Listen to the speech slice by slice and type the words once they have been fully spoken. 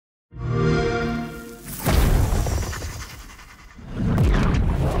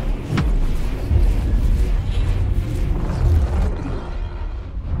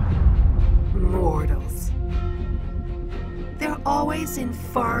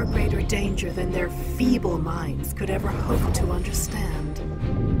far greater danger than their feeble minds could ever hope to understand.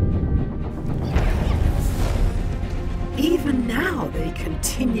 Even now, they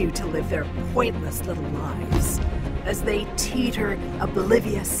continue to live their pointless little lives, as they teeter,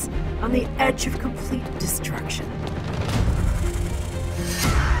 oblivious, on the edge of complete destruction.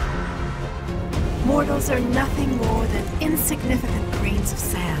 Mortals are nothing more than insignificant grains of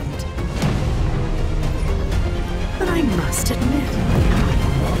sand. But I must admit,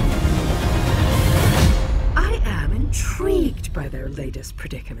 I am intrigued by their latest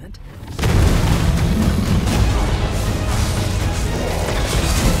predicament.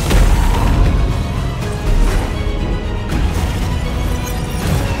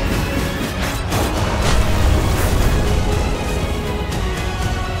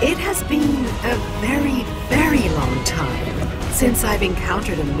 It has been a very, very long time since I've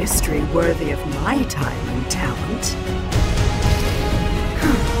encountered a mystery worthy of my time and talent.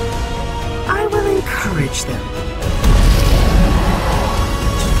 I will encourage them.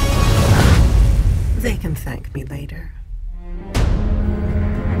 They can thank me later.